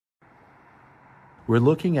We're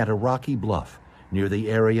looking at a rocky bluff near the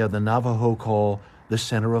area the Navajo call the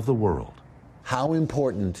center of the world. How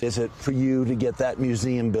important is it for you to get that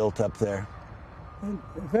museum built up there?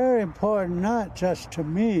 Very important, not just to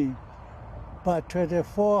me, but to the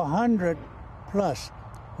 400 plus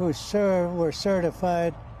who were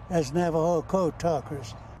certified as Navajo Code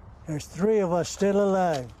Talkers. There's 3 of us still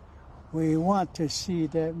alive. We want to see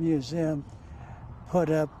that museum put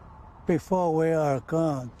up before we are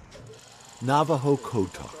gone. Navajo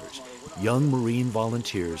Code Talkers, young Marine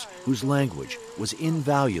volunteers whose language was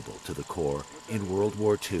invaluable to the Corps in World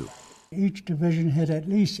War II. Each division had at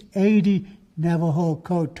least 80 Navajo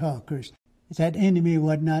Code Talkers. That enemy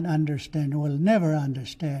would not understand, will never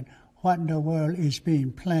understand what in the world is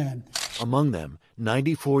being planned. Among them,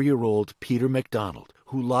 94-year-old Peter MacDonald,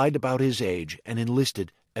 who lied about his age and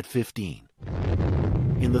enlisted at 15.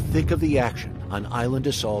 In the thick of the action, on island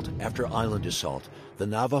assault after island assault, the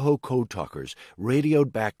Navajo Code Talkers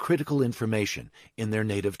radioed back critical information in their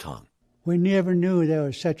native tongue. We never knew there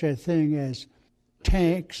was such a thing as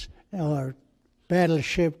tanks or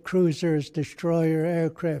battleship, cruisers, destroyer,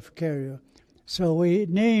 aircraft carrier. So we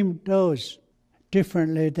named those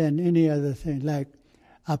differently than any other thing, like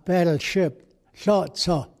a battleship,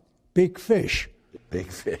 Lhotso, big fish.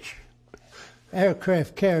 Big fish.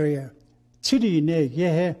 Aircraft carrier, Chirinig,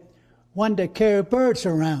 yeah, one that carry birds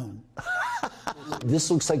around.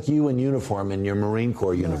 This looks like you in uniform, in your Marine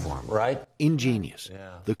Corps uniform, right? Ingenious.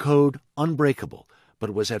 Yeah. The code unbreakable,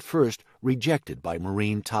 but was at first rejected by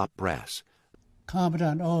Marine top brass.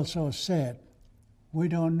 Commandant also said, we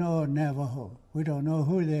don't know Navajo. We don't know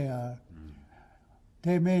who they are.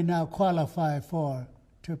 They may not qualify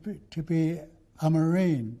to be a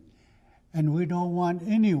Marine, and we don't want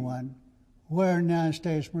anyone wearing United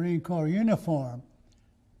States Marine Corps uniform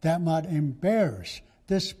that might embarrass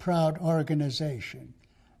this proud organization.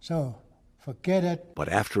 So forget it. But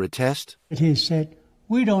after a test, he said,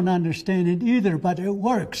 we don't understand it either, but it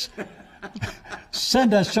works.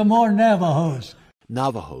 Send us some more Navajos.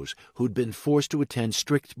 Navajos who'd been forced to attend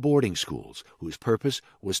strict boarding schools, whose purpose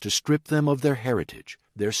was to strip them of their heritage,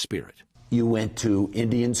 their spirit. You went to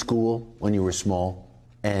Indian school when you were small,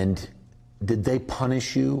 and did they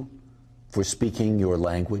punish you for speaking your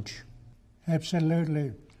language?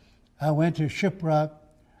 Absolutely. I went to Shiprock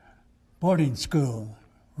boarding school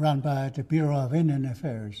run by the Bureau of Indian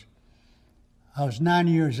Affairs. I was 9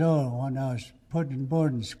 years old when I was put in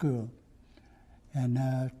boarding school. And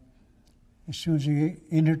as soon as you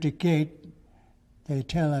enter the gate, they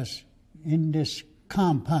tell us in this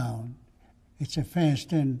compound, it's a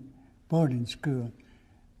fenced-in boarding school,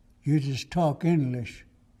 you just talk English.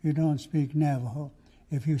 You don't speak Navajo.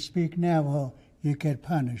 If you speak Navajo, you get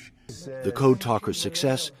punished. The Code Talker's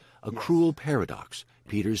success, a cruel paradox.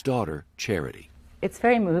 Peter's daughter, Charity. It's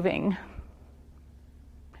very moving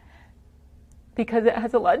because it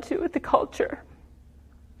has a lot to do with the culture.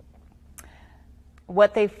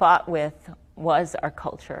 What they fought with was our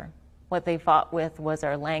culture. What they fought with was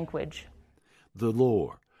our language. The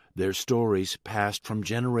lore, their stories passed from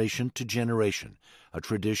generation to generation, a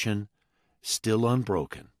tradition still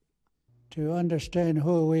unbroken. To understand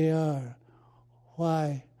who we are,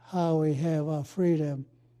 why, how we have our freedom,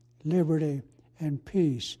 liberty, and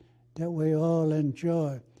peace that we all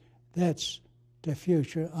enjoy, that's the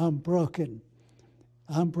future. Unbroken.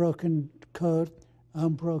 Unbroken code,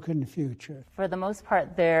 unbroken future. For the most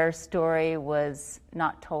part, their story was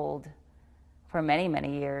not told for many,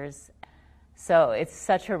 many years. So it's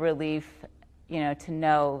such a relief, to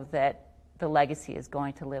know that the legacy is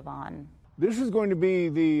going to live on. This is going to be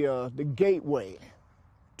the gateway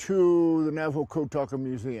to the Navajo Code Talker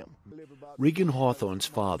Museum. Regan Hawthorne's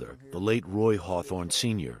father, the late Roy Hawthorne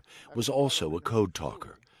Sr., was also a code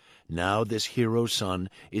talker. Now this hero's son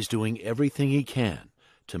is doing everything he can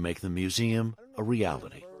to make the museum a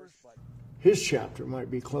reality. His chapter might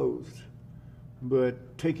be closed,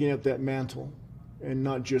 but taking up that mantle, and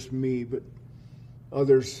not just me, but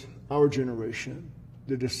others, our generation,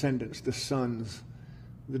 the descendants, the sons,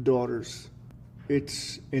 the daughters,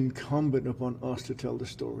 it's incumbent upon us to tell the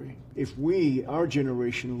story. If we, our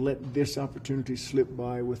generation, let this opportunity slip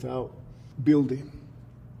by without building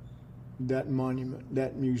that monument,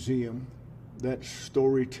 that museum, that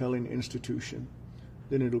storytelling institution,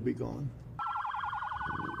 then it'll be gone.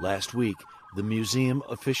 Last week, the museum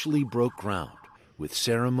officially broke ground with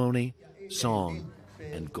ceremony, song,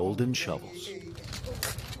 and golden shovels.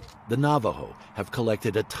 The Navajo have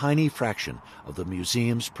collected a tiny fraction of the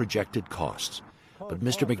museum's projected costs, but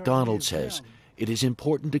Mr. MacDonald says it is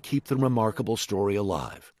important to keep the remarkable story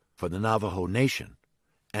alive for the Navajo Nation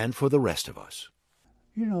and for the rest of us.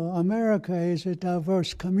 America is a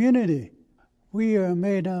diverse community. We are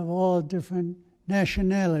made of all different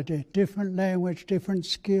nationality, different language, different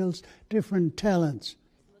skills, different talents.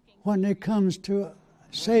 When it comes to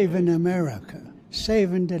saving America,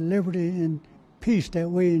 saving the liberty and peace that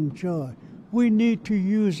we enjoy, we need to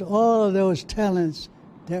use all of those talents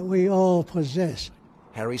that we all possess.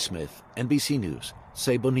 Harry Smith, NBC News,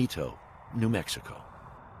 Say Bonito, New Mexico.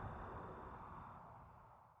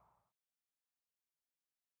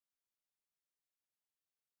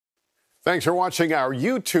 Thanks for watching our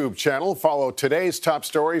YouTube channel. Follow today's top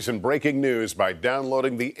stories and breaking news by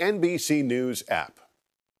downloading the NBC News app.